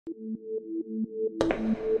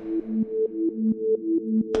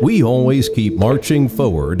We always keep marching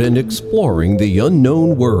forward and exploring the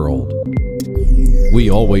unknown world. We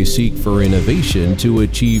always seek for innovation to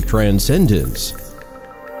achieve transcendence.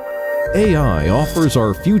 AI offers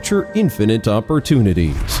our future infinite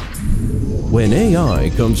opportunities. When AI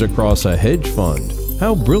comes across a hedge fund,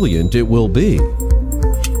 how brilliant it will be.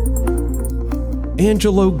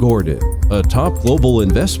 Angelo Gordon, a top global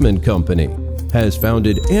investment company, has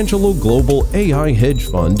founded Angelo Global AI Hedge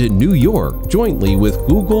Fund in New York jointly with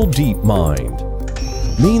Google DeepMind.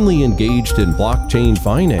 Mainly engaged in blockchain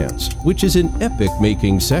finance, which is an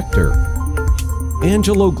epic-making sector,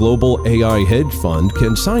 Angelo Global AI Hedge Fund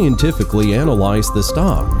can scientifically analyze the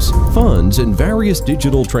stocks, funds, and various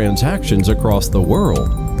digital transactions across the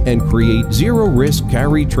world and create zero-risk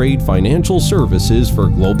carry-trade financial services for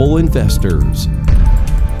global investors.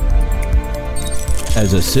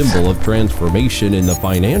 As a symbol of transformation in the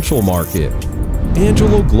financial market,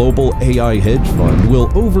 Angelo Global AI Hedge Fund will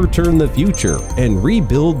overturn the future and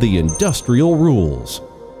rebuild the industrial rules.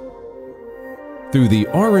 Through the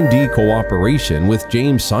R&D cooperation with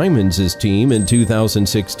James Simons' team in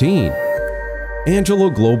 2016, Angelo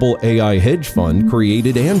Global AI Hedge Fund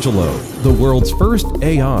created Angelo, the world's first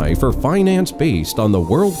AI for finance based on the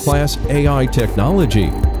world-class AI technology,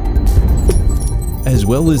 as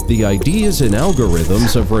well as the ideas and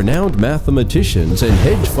algorithms of renowned mathematicians and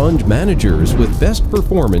hedge fund managers with best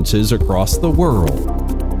performances across the world.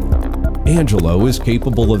 Angelo is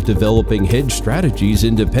capable of developing hedge strategies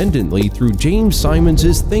independently through James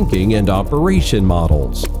Simons' thinking and operation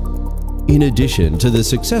models. In addition to the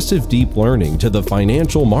successive deep learning to the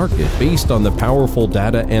financial market based on the powerful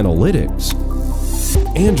data analytics,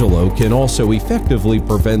 Angelo can also effectively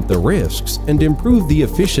prevent the risks and improve the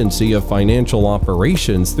efficiency of financial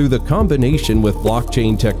operations through the combination with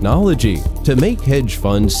blockchain technology to make hedge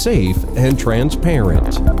funds safe and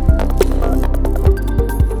transparent.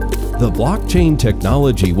 The blockchain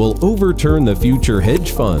technology will overturn the future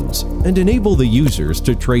hedge funds and enable the users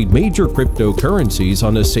to trade major cryptocurrencies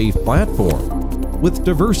on a safe platform, with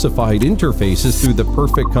diversified interfaces through the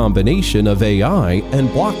perfect combination of AI and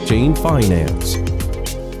blockchain finance.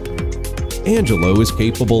 Angelo is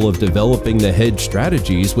capable of developing the hedge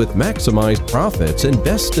strategies with maximized profits and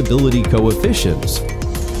best stability coefficients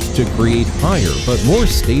to create higher but more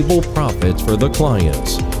stable profits for the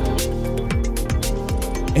clients.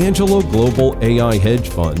 Angelo Global AI Hedge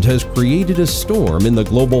Fund has created a storm in the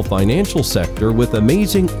global financial sector with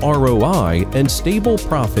amazing ROI and stable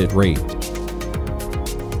profit rate.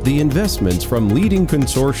 The investments from leading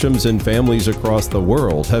consortiums and families across the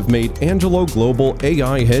world have made Angelo Global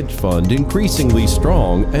AI Hedge Fund increasingly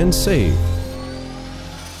strong and safe.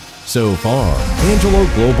 So far, Angelo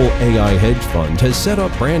Global AI Hedge Fund has set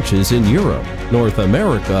up branches in Europe, North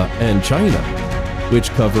America, and China, which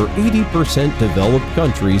cover 80% developed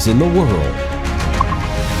countries in the world.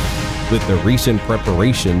 With the recent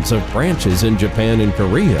preparations of branches in Japan and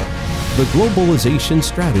Korea, the globalization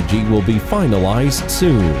strategy will be finalized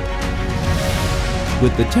soon.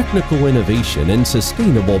 With the technical innovation and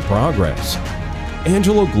sustainable progress,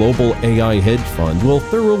 Angelo Global AI Hedge Fund will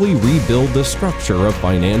thoroughly rebuild the structure of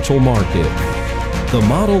financial market. The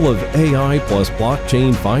model of AI plus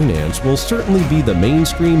blockchain finance will certainly be the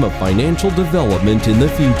mainstream of financial development in the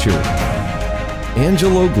future.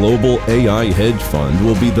 Angelo Global AI Hedge Fund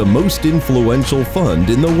will be the most influential fund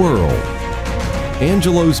in the world.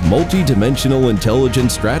 Angelo's multi-dimensional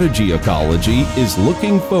intelligence strategy ecology is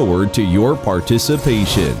looking forward to your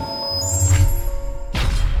participation.